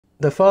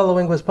The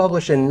following was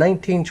published in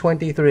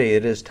 1923.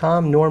 It is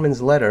Tom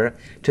Norman's letter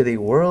to the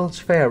World's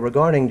Fair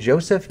regarding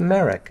Joseph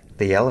Merrick,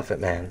 the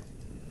Elephant Man.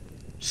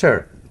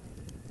 Sir,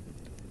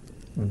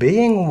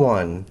 being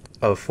one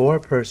of 4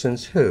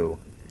 persons who,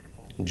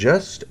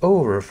 just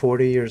over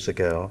 40 years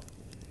ago,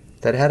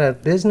 that had a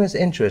business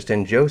interest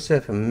in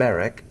Joseph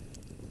Merrick,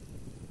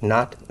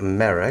 not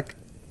Merrick,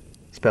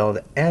 spelled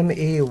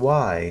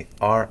M-E-Y-R-I-C-K,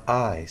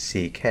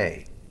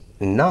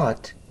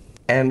 not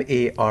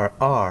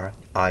M-E-R-R-I-C-K,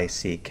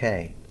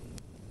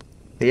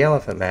 the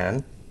Elephant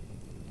Man,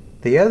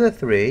 the other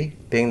 3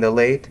 being the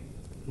late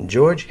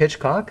George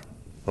Hitchcock,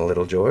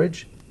 Little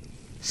George,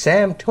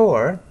 Sam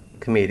Torr,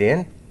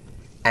 comedian,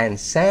 and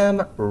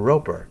Sam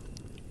Roper,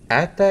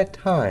 at that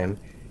time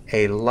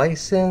a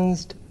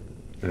licensed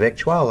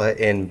victualler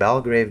in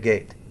Belgrave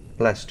Gate,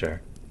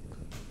 Leicester.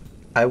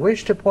 I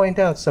wish to point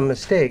out some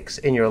mistakes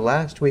in your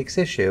last week's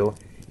issue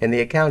in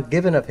the account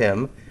given of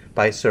him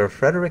by Sir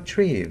Frederick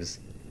Treves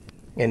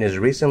in his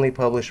recently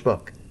published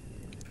book.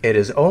 It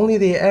is only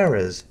the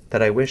errors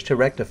that I wish to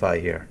rectify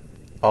here.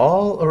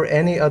 All or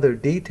any other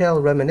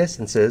detailed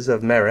reminiscences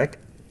of Merrick,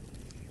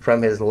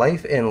 from his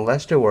life in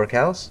Leicester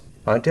Workhouse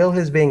until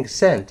his being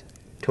sent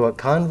to a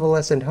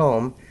convalescent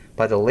home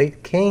by the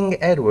late King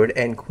Edward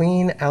and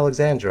Queen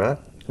Alexandra,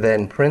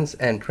 then Prince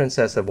and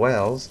Princess of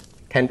Wales,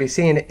 can be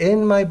seen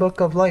in my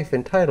book of life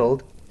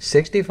entitled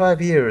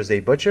 65 Years a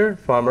Butcher,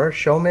 Farmer,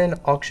 Showman,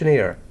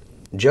 Auctioneer.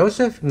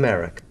 Joseph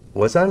Merrick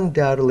was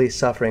undoubtedly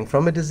suffering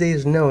from a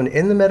disease known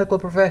in the medical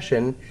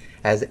profession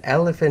as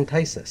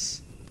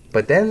elephantiasis,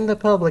 but then the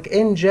public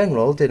in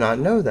general did not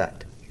know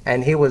that,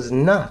 and he was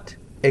not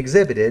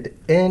exhibited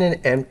in an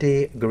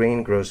empty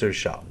greengrocer's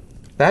shop.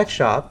 That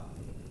shop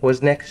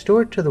was next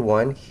door to the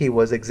one he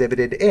was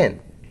exhibited in,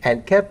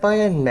 and kept by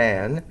a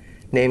man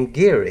named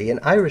Geary, an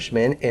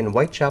Irishman in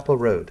Whitechapel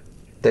Road.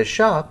 The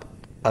shop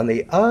on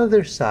the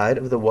other side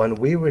of the one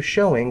we were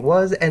showing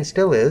was, and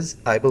still is,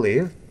 I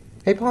believe,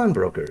 a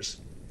pawnbroker's.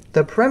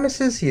 The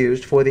premises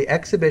used for the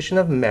exhibition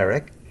of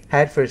Merrick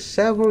had for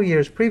several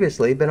years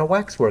previously been a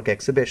waxwork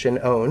exhibition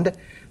owned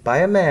by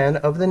a man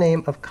of the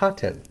name of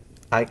Cotton.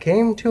 I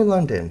came to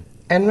London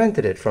and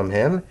rented it from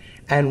him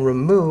and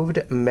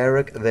removed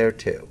Merrick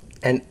thereto.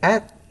 And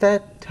at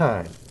that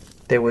time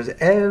there was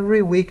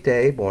every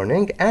weekday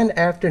morning and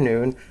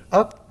afternoon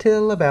up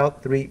till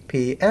about 3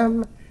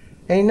 p.m.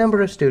 a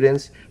number of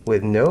students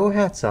with no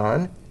hats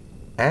on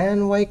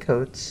and white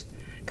coats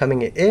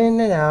coming in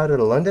and out of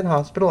the London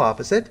hospital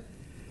opposite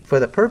for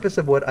the purpose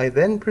of what I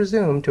then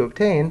presumed to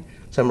obtain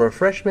some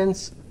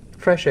refreshments,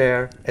 fresh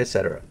air,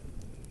 etc.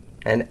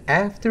 And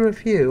after a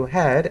few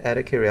had, out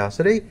of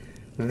curiosity,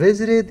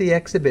 visited the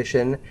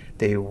exhibition,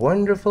 the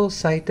wonderful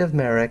sight of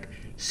Merrick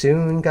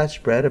soon got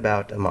spread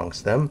about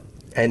amongst them,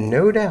 and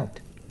no doubt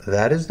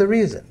that is the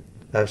reason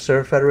of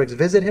Sir Frederick's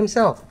visit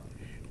himself,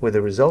 with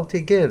the result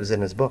he gives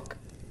in his book.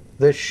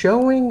 The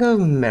showing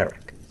of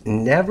Merrick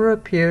never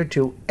appeared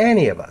to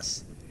any of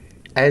us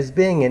as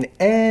being in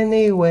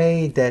any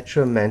way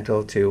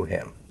detrimental to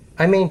him.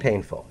 I mean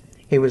painful.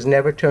 He was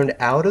never turned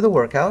out of the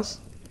workhouse.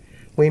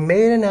 We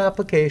made an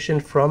application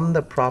from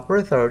the proper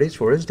authorities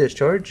for his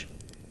discharge,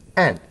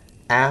 and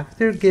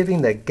after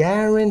giving the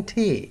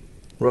guarantee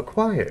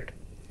required,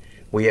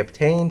 we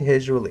obtained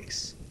his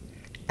release,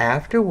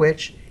 after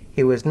which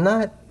he was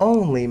not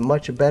only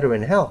much better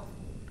in health,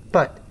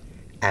 but,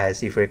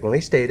 as he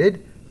frequently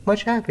stated,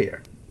 much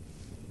happier.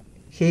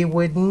 He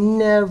would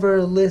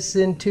never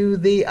listen to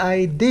the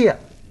idea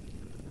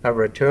of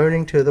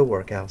returning to the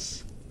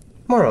workhouse.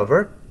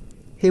 Moreover,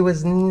 he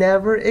was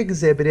never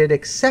exhibited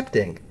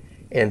excepting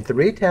in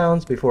 3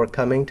 towns before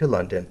coming to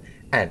London,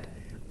 and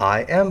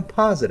I am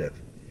positive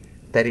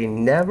that he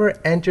never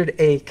entered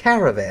a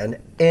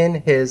caravan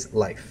in his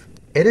life.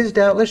 It is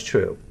doubtless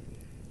true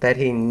that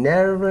he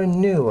never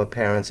knew a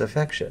parent's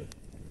affection,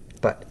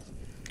 but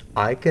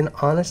I can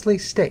honestly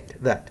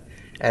state that,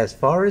 as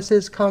far as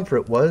his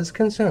comfort was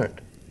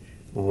concerned,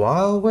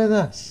 while with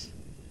us,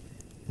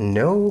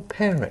 no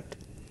parent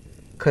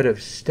could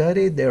have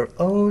studied their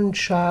own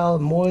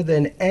child more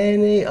than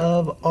any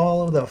of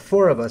all of the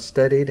 4 of us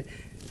studied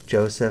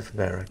Joseph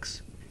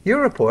Merrick's.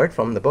 Your report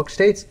from the book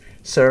states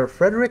Sir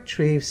Frederick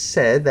Treves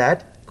said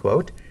that,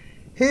 quote,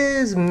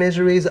 his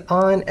miseries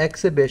on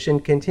exhibition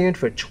continued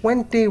for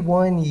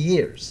 21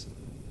 years.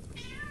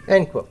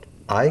 End quote.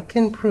 I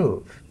can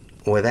prove,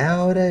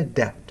 without a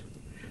doubt,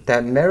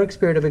 that Merrick's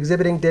period of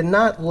exhibiting did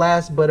not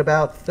last but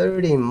about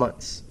 30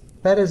 months.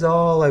 That is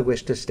all I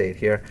wish to state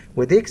here,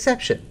 with the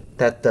exception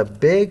that the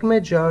big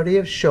majority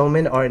of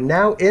showmen are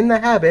now in the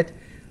habit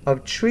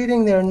of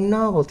treating their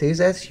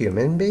novelties as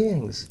human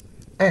beings,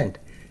 and,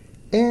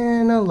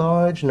 in a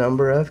large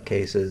number of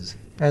cases,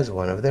 as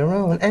one of their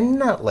own, and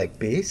not like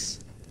beasts.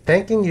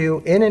 Thanking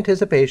you in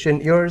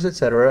anticipation, yours,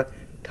 etc.,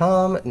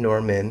 Tom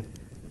Norman,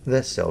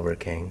 the Silver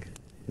King.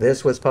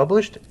 This was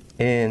published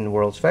in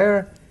World's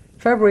Fair,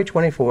 February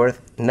 24th,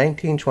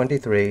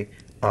 1923,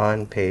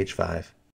 on page 5.